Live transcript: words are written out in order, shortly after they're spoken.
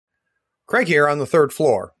Craig here on the third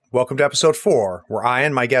floor. Welcome to episode 4, where I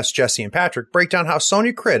and my guests Jesse and Patrick break down how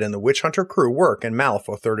Sonya Crid and the Witch Hunter crew work in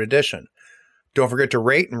Malifaux 3rd Edition. Don't forget to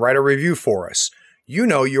rate and write a review for us. You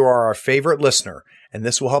know you are our favorite listener, and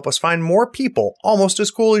this will help us find more people almost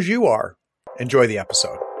as cool as you are. Enjoy the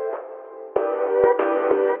episode.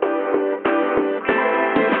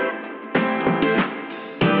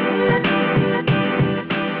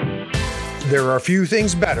 There are few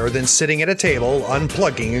things better than sitting at a table,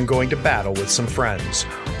 unplugging, and going to battle with some friends.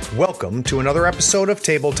 Welcome to another episode of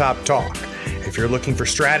Tabletop Talk. If you're looking for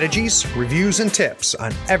strategies, reviews, and tips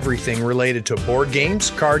on everything related to board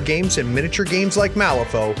games, card games, and miniature games like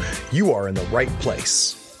Malifaux, you are in the right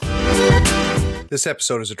place. This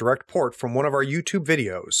episode is a direct port from one of our YouTube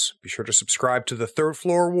videos. Be sure to subscribe to the Third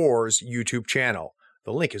Floor Wars YouTube channel.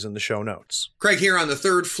 The link is in the show notes. Craig here on the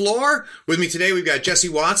third floor. With me today, we've got Jesse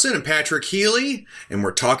Watson and Patrick Healy, and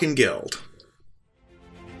we're talking Guild.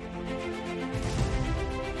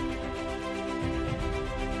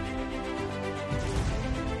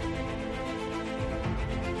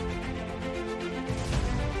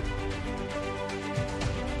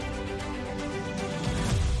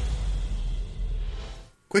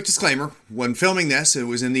 Quick disclaimer, when filming this, it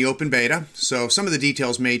was in the open beta, so some of the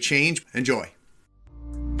details may change. Enjoy.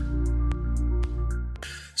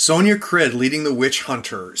 Sonya Crid leading the Witch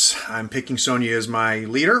Hunters. I'm picking Sonya as my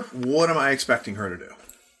leader. What am I expecting her to do?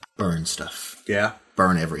 Burn stuff. Yeah?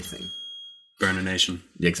 Burn everything. Burn a nation.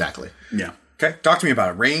 Exactly. Yeah. Okay, talk to me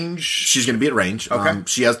about it. Range? She's going to be at range. Okay.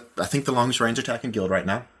 She has, I think, the longest range attack in Guild right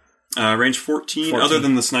now. Range 14, other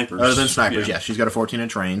than the snipers. Other than snipers, yeah. She's got a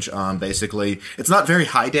 14-inch range. Basically, it's not very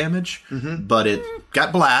high damage, but it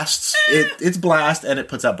got blasts. It's blast, and it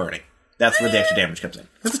puts out burning. That's where the extra damage comes in.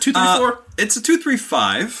 It's a 2-3-4. It's a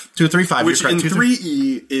 2-3-5. 2-3-5. Which in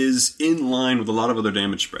 3E is in line with a lot of other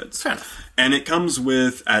damage spreads. Fair enough. And it comes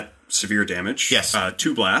with, at severe damage, yes.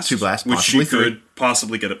 2 blasts. 2 blasts, which she possibly could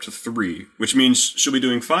possibly get up to 3. Which means she'll be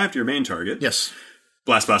doing 5 to your main target. Yes.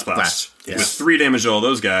 Blast. Yes. With 3 damage to all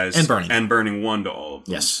those guys. And burning. And burning 1 to all of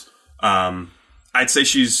them. Yes. I'd say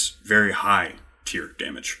she's very high tier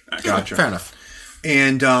damage, actually. Gotcha. Fair enough.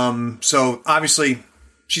 And so, obviously,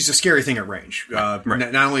 she's a scary thing at range. Right.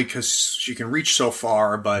 Not only because she can reach so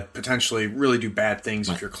far, but potentially really do bad things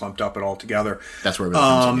if you're clumped up at all together. That's where it really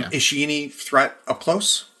comes in, yeah. Is she any threat up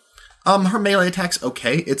close? Her melee attack's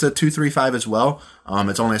okay. It's a 2-3-5 as well.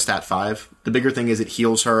 It's only a stat 5. The bigger thing is it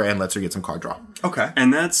heals her and lets her get some card draw. Okay.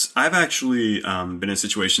 And I've actually been in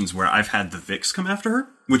situations where I've had the Vix come after her,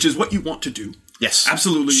 which is what you want to do. Yes.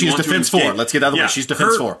 Absolutely. She's defense 4. Let's get out of the way. She's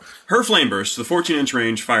defense 4. Her flame burst, the 14-inch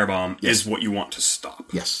range firebomb, is what you want to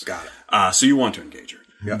stop. Yes. Got it. So you want to engage her.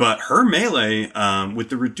 Yep. But her melee, with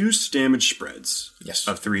the reduced damage spreads Yes.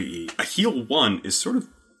 of 3E, a heal 1 is sort of...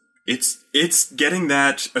 It's getting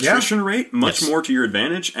that attrition rate much more to your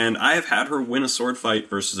advantage, and I have had her win a sword fight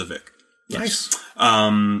versus a Vic. Nice.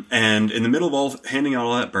 And in the middle of all handing out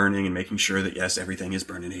all that burning and making sure that yes, everything is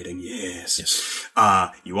burninating. Yes.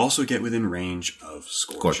 You also get within range of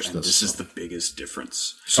Scorch, and this is the biggest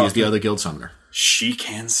difference. She is the other guild summoner. She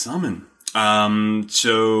can summon.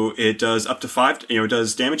 So it does up to 5. It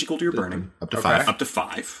does damage equal to your burning. Up to 5. Up to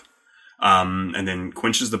 5. And then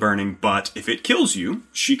quenches the burning, but if it kills you,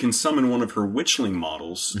 she can summon one of her witchling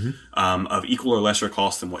models of equal or lesser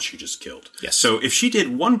cost than what she just killed. Yes. So if she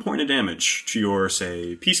did 1 point of damage to your,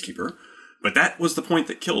 say, Peacekeeper, but that was the point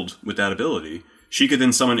that killed with that ability, she could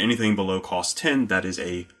then summon anything below cost 10 that is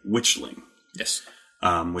a witchling. Yes.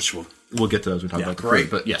 Which we'll get to those when we talk about the great.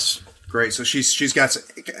 crew, but yes. Great. So she's got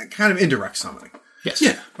kind of indirect summoning. Yes.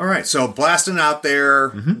 Yeah. All right. So blasting out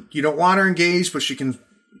there. You don't want her engaged, but she can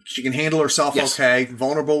handle herself okay.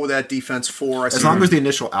 Vulnerable with that defense 4. As long as the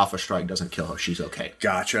initial alpha strike doesn't kill her, she's okay.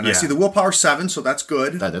 Gotcha. And I see the willpower 7, so that's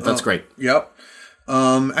good. That's great. Yep.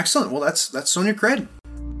 Excellent. Well, that's Sonya Crid.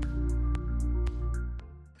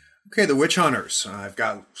 Okay, the Witch Hunters. I've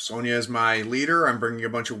got Sonya as my leader. I'm bringing a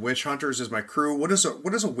bunch of Witch Hunters as my crew. What does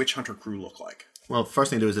a Witch Hunter crew look like? Well, first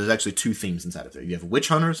thing to do is there's actually 2 themes inside of there. You have Witch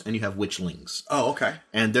Hunters and you have Witchlings. Oh, okay.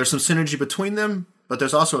 And there's some synergy between them, but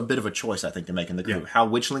there's also a bit of a choice, I think, to make in the crew. Yeah. How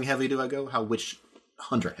Witchling heavy do I go? How Witch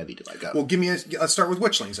Hunter heavy do I go? Well, let's start with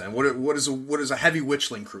Witchlings then. What does a heavy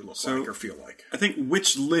Witchling crew look like or feel like? I think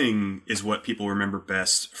Witchling is what people remember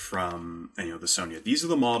best from the Sonya. These are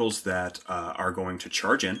the models that are going to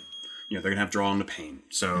charge in. They're going to have draw on the pain.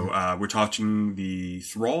 So we're talking the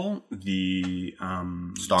Thrall, the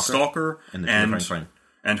Stalker, and the Purifying Flame.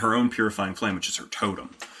 And her own Purifying Flame, which is her totem.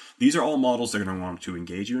 These are all models that are going to want to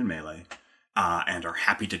engage you in melee and are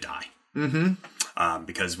happy to die.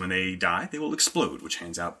 because when they die, they will explode, which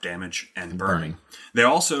hands out damage and burning. They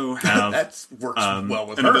also have That works well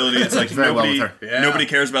with an her. ability. It's like Very well nobody, with her. Yeah. nobody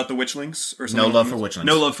cares about the witchlings or something. No love for witchlings.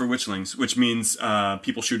 No love for witchlings, which means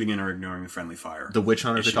people shooting in or ignoring the friendly fire. The witch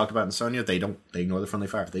hunters they talked about in Sonya, they ignore the friendly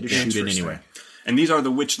fire. They just shoot in anyway. And these are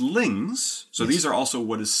the witchlings, so these are also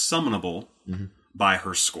what is summonable by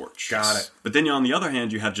her Scorch. Got it. But then on the other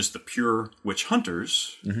hand, you have just the pure witch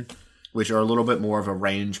hunters. Which are a little bit more of a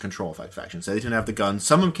range control faction. So they tend to have the guns.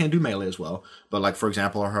 Some of them can do melee as well. But like, for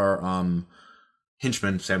example, her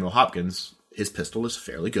henchman, Samuel Hopkins, his pistol is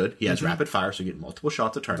fairly good. He has rapid fire, so you get multiple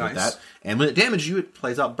shots a turn with that. And when it damages you, it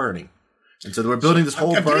plays out burning. And so we're building this whole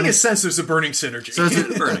I'm burning... getting a sense there's a burning synergy. So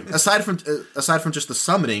it's burning. Aside from just the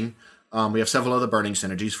summoning, we have several other burning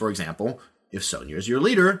synergies. For example, if Sonya is your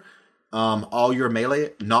leader, all your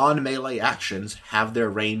non-melee actions have their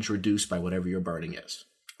range reduced by whatever your burning is.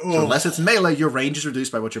 So unless it's melee, your range is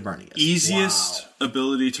reduced by what your burning is. Easiest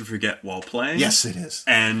ability to forget while playing. Yes, it is.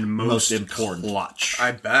 And most important. clutch.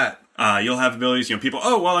 I bet. You'll have abilities, people,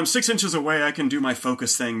 well, I'm 6 inches away, I can do my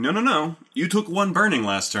focus thing. No. You took 1 burning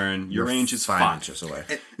last turn. Your range is 5 inches away.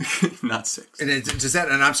 Not 6. And does that?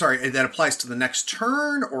 And I'm sorry, that applies to the next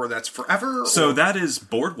turn, or that's forever? So that is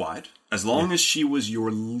board wide, as long as she was your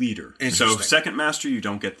leader. So Interesting. second master, you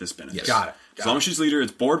don't get this benefit. Yes. Got it. As long as she's leader,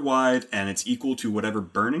 it's board wide, and it's equal to whatever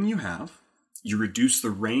burning you have. You reduce the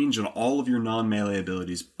range on all of your non-melee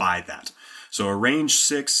abilities by that. So a range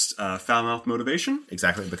 6 foul mouth motivation.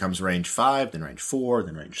 Exactly. It becomes range 5, then range 4,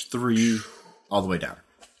 then range 3, all the way down.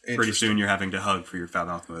 Pretty soon you're having to hug for your foul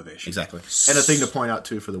mouth motivation. Exactly. And a thing to point out,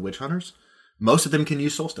 too, for the witch hunters, most of them can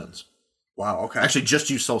use soul stuns. Wow, okay. Actually, just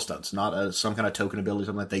use soul stuns, not some kind of token ability,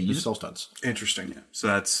 something like that. They use soul stuns. Interesting. Yeah. So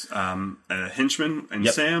that's a henchman and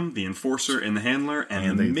Sam, the enforcer and the handler,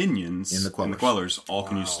 and the minions and the Quellers all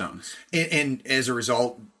can use stones. And as a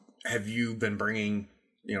result, have you been bringing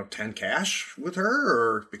 10 cash with her,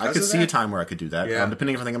 or because I could of see that? a time where I could do that. Yeah.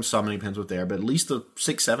 Depending if I think I'm summoning, depends what they are. But at least the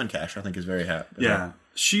 6-7 cash, I think, is very happy. Yeah.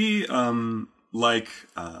 She, like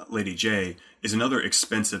Lady J, is another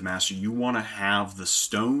expensive master. You want to have the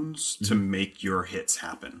stones to make your hits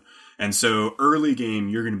happen. And so early game,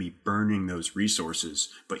 you're going to be burning those resources,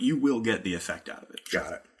 but you will get the effect out of it.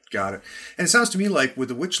 Got it. And it sounds to me like with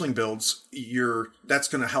the Witchling builds, that's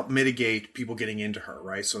going to help mitigate people getting into her,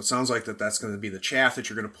 right? So it sounds like that's going to be the chaff that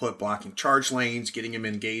you're going to put blocking charge lanes, getting them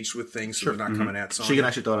engaged with things so they're not coming at Sonya. She can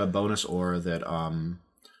actually throw out a bonus aura that,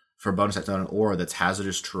 for a bonus action, an aura that's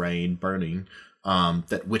hazardous terrain burning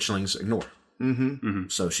that Witchlings ignore.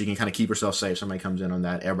 So she can kind of keep herself safe. Somebody comes in on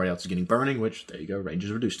that. Everybody else is getting burning, which, there you go, range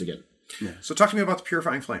is reduced again. Yeah. So talk to me about the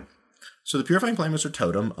Purifying Flame. So the Purifying Flame is her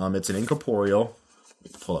totem. It's an incorporeal.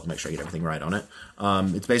 Pull up and make sure I get everything right on it.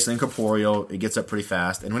 It's basically incorporeal. It gets up pretty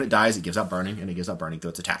fast. And when it dies, it gives out burning, and it gives out burning through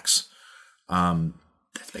its attacks.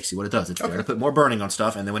 That's basically what it does. It's there to put more burning on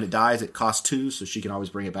stuff, and then when it dies, it costs 2, so she can always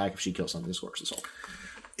bring it back if she kills something that Scorch Assault.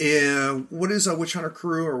 What is a Witch Hunter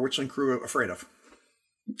crew or Witchling crew afraid of?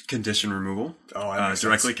 Condition removal. Oh, that makes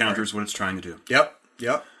directly sense. counters what it's trying to do. Yep.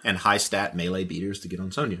 And high stat melee beaters to get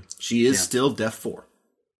on Sonya. She is still Def 4.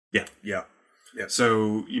 Yeah.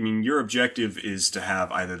 So, your objective is to have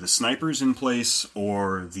either the snipers in place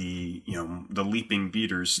or the leaping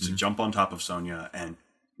beaters to jump on top of Sonya and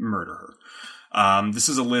murder her. This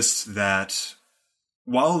is a list that,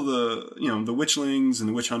 while the Witchlings and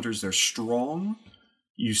the Witch Hunters, they're strong,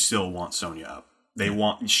 you still want Sonya up.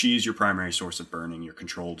 She is your primary source of burning, your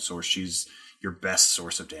controlled source. She's your best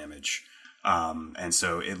source of damage. And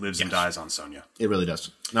so it lives and dies on Sonya. It really does.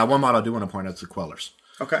 Now, one mod I do want to point out is the Quellers.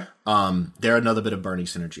 Okay. They're another bit of burning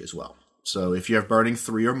synergy as well. So if you have burning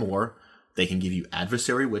 3 or more, they can give you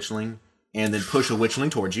adversary Witchling and then push a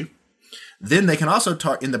Witchling towards you. Then they can also,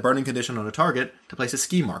 in the burning condition on a target, to place a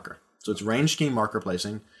ski marker. So it's range ski marker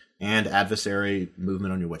placing and adversary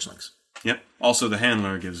movement on your Witchlings. Yep. Also, the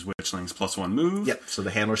handler gives Witchlings +1 move. Yep. So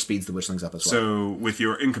the handler speeds the Witchlings up as well. So with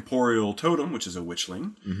your incorporeal totem, which is a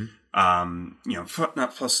Witchling, it's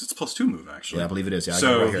 +2 move actually. Yeah, I believe it is. Yeah.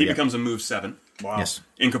 So he becomes a move 7. Wow. Yes.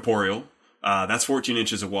 Incorporeal. That's 14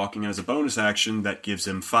 inches of walking, and as a bonus action, that gives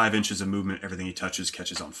him 5 inches of movement. Everything he touches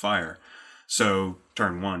catches on fire. So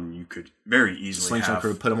turn 1, you could very easily Slingshot have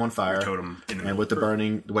crew, put them on fire. totem in the and with the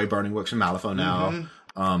burning, the way burning works in Malifaux now,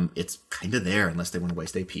 it's kind of there unless they want to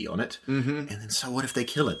waste AP on it. And then so what if they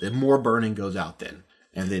kill it? Then more burning goes out then.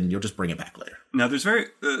 And then you'll just bring it back later. Now, there's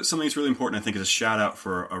something that's really important, I think, is a shout out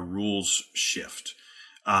for a rules shift.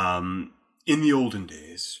 In the olden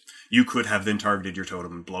days, you could have then targeted your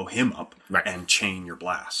totem and blow him up and chain your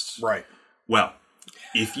blasts. Right. Well,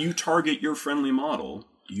 if you target your friendly model,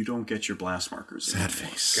 you don't get your blast markers. Sad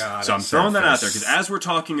face. God, So I'm throwing that out there because as we're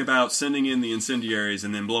talking about sending in the incendiaries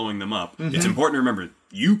and then blowing them up, it's important to remember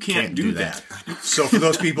you can't do that. So for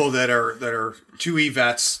those people that are 2E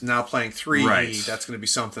vets now playing 3E, Right. that's going to be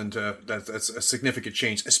something that's a significant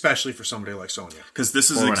change, especially for somebody like Sonya. Because this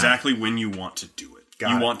is exactly when you want to do it.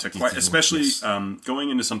 Got you it. want to quite, especially going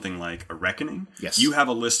into something like a Reckoning. Yes. You have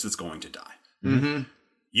a list that's going to die. Mm-hmm.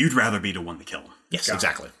 You'd rather be the one to kill them. Yes,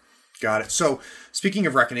 exactly. Got it. So speaking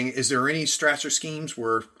of Reckoning, is there any strats or schemes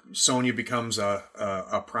where Sonya becomes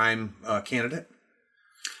a prime candidate?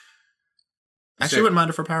 Actually, I wouldn't mind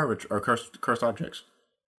her for power or cursed objects.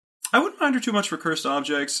 I wouldn't mind her too much for cursed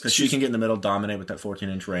objects. Because she can get in the middle, dominate with that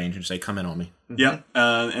 14-inch range, and say, come in on me. Yeah,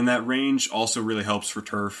 and that range also really helps for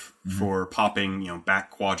turf for popping, back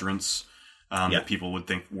quadrants that people would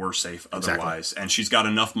think were safe otherwise. And she's got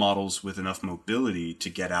enough models with enough mobility to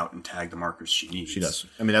get out and tag the markers she needs. She does.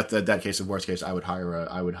 I mean, that case, of worst case, I would hire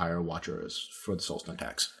a watcher for the soul stone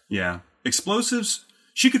tags. Yeah, explosives.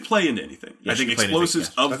 She could play into anything. Yeah, I think she could play into explosives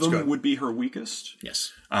anything, of That's them good. would be her weakest.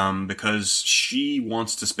 Yes. Because she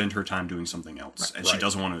wants to spend her time doing something else, and she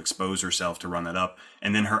doesn't want to expose herself to run that up.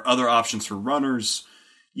 And then her other options for runners,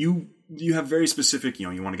 you have very specific.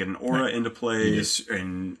 You want to get an aura into plays,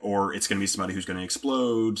 or it's going to be somebody who's going to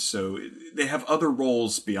explode. So they have other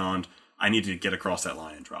roles beyond. I need to get across that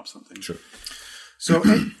line and drop something. Sure. So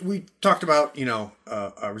we talked about,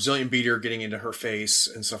 a Resilient Beater getting into her face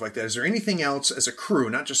and stuff like that. Is there anything else as a crew,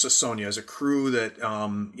 not just as Sonya, as a crew that,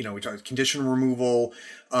 we talked condition removal.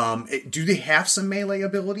 Do they have some melee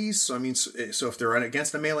abilities? So, so if they're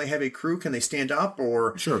against a melee heavy crew, can they stand up,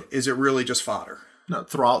 or is it really just fodder? No,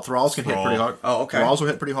 Thralls can hit pretty hard. Oh, okay. Thralls will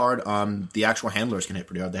hit pretty hard. The actual handlers can hit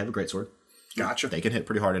pretty hard. They have a great sword. Gotcha. They can hit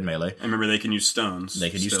pretty hard in melee. And remember, they can use stones. They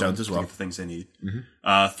can use stones as well. To get the things they need.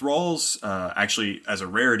 Thralls, actually, as a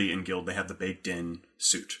rarity in Guild, they have the baked-in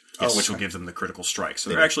suit, which will give them the critical strike. So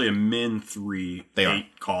they're actually a min 3,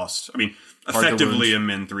 8 cost. I mean, effectively a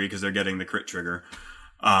min 3 because they're getting the crit trigger.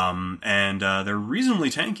 And they're reasonably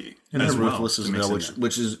tanky. And as then well, Ruthless as well,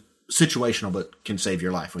 which is situational but can save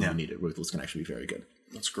your life when you need it. Ruthless can actually be very good.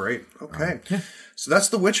 That's great. Okay. So that's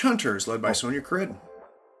the Witch Hunters, led by Sonya Crid.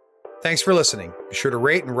 Thanks for listening. Be sure to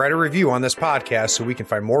rate and write a review on this podcast so we can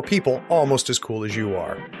find more people almost as cool as you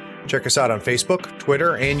are. Check us out on Facebook,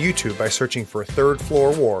 Twitter, and YouTube by searching for Third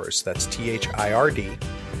Floor Wars. That's THIRD.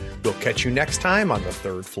 We'll catch you next time on the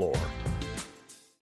Third Floor.